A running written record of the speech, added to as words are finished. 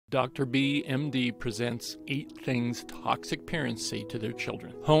Dr. B, MD, presents 8 things toxic parents say to their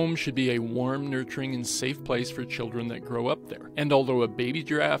children. Home should be a warm, nurturing, and safe place for children that grow up there. And although a baby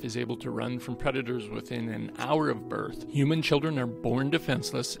giraffe is able to run from predators within an hour of birth, human children are born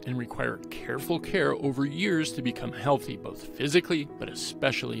defenseless and require careful care over years to become healthy, both physically, but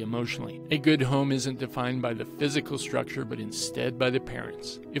especially emotionally. A good home isn't defined by the physical structure, but instead by the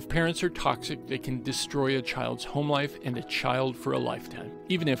parents. If parents are toxic, they can destroy a child's home life and a child for a lifetime.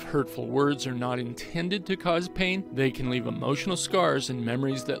 Even if hurtful words are not intended to cause pain, they can leave emotional scars and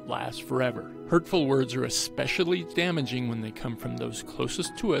memories that last forever. Hurtful words are especially damaging when they come from those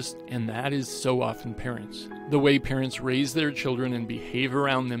closest to us, and that is so often parents. The way parents raise their children and behave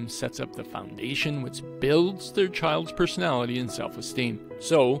around them sets up the foundation which builds their child's personality and self-esteem.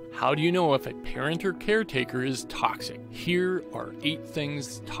 So, how do you know if a parent or caretaker is toxic? Here are 8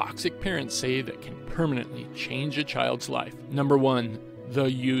 things toxic parents say that can permanently change a child's life. Number 1. The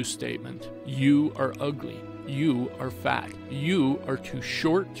you statement. You are ugly. You are fat. You are too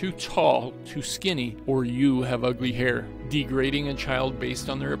short, too tall, too skinny, or you have ugly hair. Degrading a child based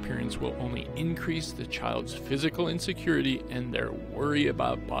on their appearance will only increase the child's physical insecurity and their worry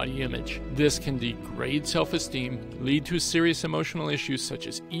about body image. This can degrade self-esteem, lead to serious emotional issues such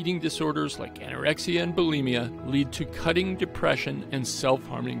as eating disorders like anorexia and bulimia, lead to cutting, depression, and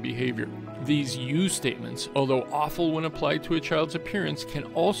self-harming behavior. These you statements, although awful when applied to a child's appearance, can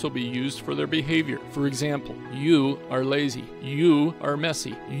also be used for their behavior. For example, you are lazy, you are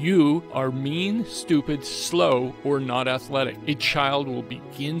messy, you are mean, stupid, slow, or not athletic. A child will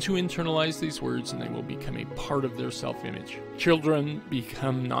begin to internalize these words and they will become a part of their self-image. Children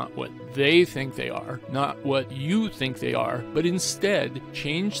become not what they think they are, not what you think they are, but instead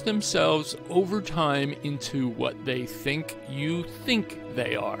change themselves over time into what they think you think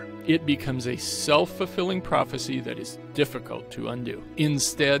they are. It becomes a self-fulfilling prophecy that is difficult to undo.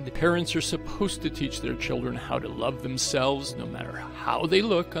 Instead, parents are supposed to teach their children how to love themselves no matter how they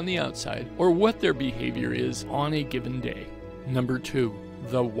look on the outside or what their behavior is on a given day. Number 2,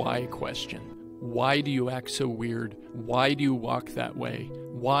 the why question. Why do you act so weird? Why do you walk that way?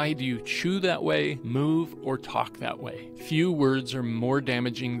 Why do you chew that way, move, or talk that way? Few words are more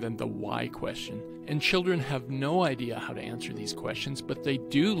damaging than the why question. And children have no idea how to answer these questions, but they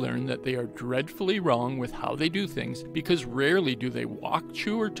do learn that they are dreadfully wrong with how they do things because rarely do they walk,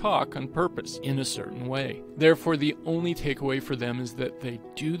 chew, or talk on purpose in a certain way. Therefore, the only takeaway for them is that they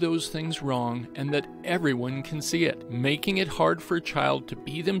do those things wrong and that everyone can see it, making it hard for a child to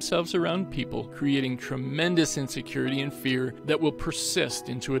be themselves around people, creating tremendous insecurity and fear that will persist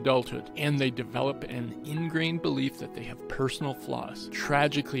into adulthood. And they develop an ingrained belief that they have personal flaws,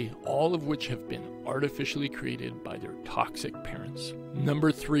 tragically, all of which have been artificially created by their toxic parents.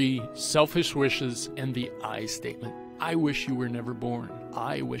 Number 3, selfish wishes and the I statement. I wish you were never born.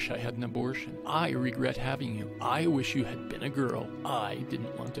 I wish I had an abortion. I regret having you. I wish you had been a girl. I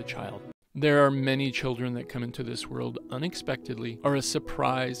didn't want a child. There are many children that come into this world unexpectedly, are a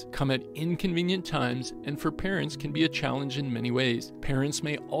surprise, come at inconvenient times, and for parents can be a challenge in many ways. Parents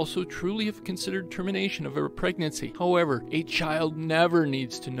may also truly have considered termination of a pregnancy. However, a child never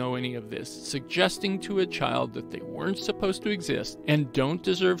needs to know any of this. Suggesting to a child that they weren't supposed to exist and don't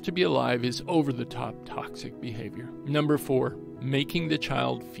deserve to be alive is over-the-top toxic behavior. Number 4, making the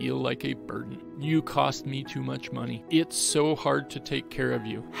child feel like a burden. You cost me too much money. It's so hard to take care of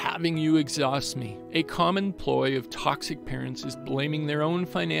you. Having you exhausts me. A common ploy of toxic parents is blaming their own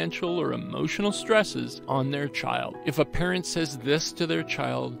financial or emotional stresses on their child. If a parent says this to their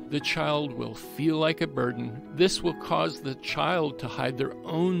child, the child will feel like a burden. This will cause the child to hide their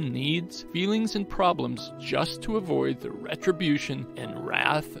own needs, feelings, and problems just to avoid the retribution and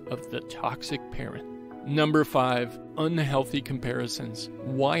wrath of the toxic parent. Number 5, unhealthy comparisons.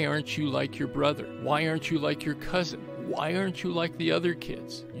 Why aren't you like your brother? Why aren't you like your cousin? Why aren't you like the other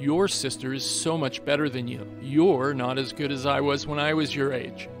kids? Your sister is so much better than you. You're not as good as I was when I was your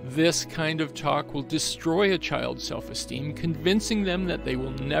age. This kind of talk will destroy a child's self-esteem, convincing them that they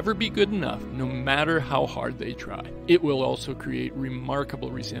will never be good enough, no matter how hard they try. It will also create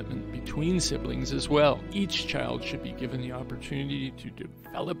remarkable resentment between siblings as well. Each child should be given the opportunity to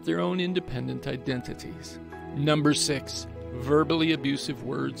develop their own independent identities. Number 6, verbally abusive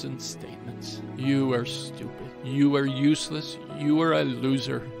words and statements. You are stupid. You are useless. You are a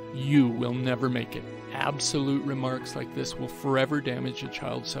loser. You will never make it. Absolute remarks like this will forever damage a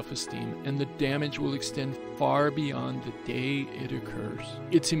child's self-esteem, and the damage will extend far beyond the day it occurs.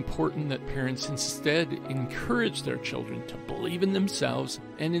 It's important that parents instead encourage their children to believe in themselves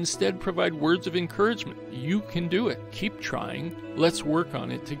and instead provide words of encouragement. You can do it. Keep trying. Let's work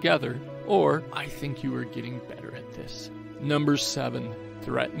on it together. Or, I think you are getting better at this. Number 7,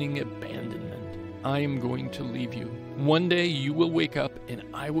 threatening abandonment. I am going to leave you. One day you will wake up and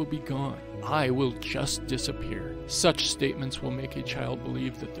I will be gone. I will just disappear. Such statements will make a child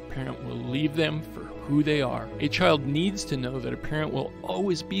believe that the parent will leave them for who they are. A child needs to know that a parent will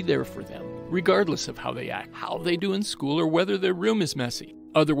always be there for them, regardless of how they act, how they do in school, or whether their room is messy.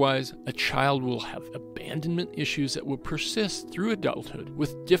 Otherwise, a child will have abandonment issues that will persist through adulthood,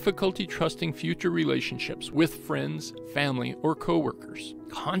 with difficulty trusting future relationships with friends, family, or coworkers,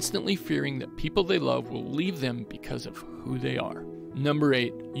 constantly fearing that people they love will leave them because of who they are. Number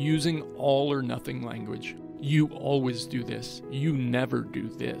 8, using all or nothing language. You always do this. You never do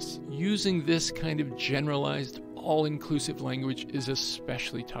this. Using this kind of generalized, all-inclusive language is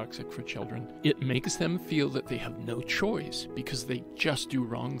especially toxic for children. It makes them feel that they have no choice because they just do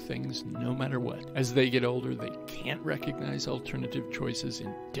wrong things no matter what. As they get older, they can't recognize alternative choices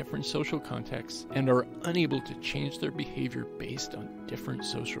in different social contexts and are unable to change their behavior based on different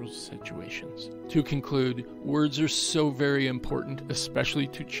social situations. To conclude, words are so very important, especially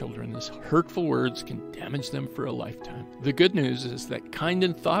to children, as hurtful words can damage them for a lifetime. The good news is that kind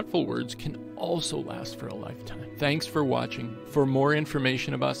and thoughtful words can also last for a lifetime. Thanks for watching. For more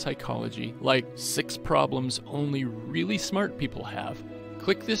information about psychology, like 6 problems only really smart people have,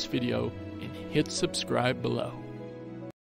 click this video and hit subscribe below.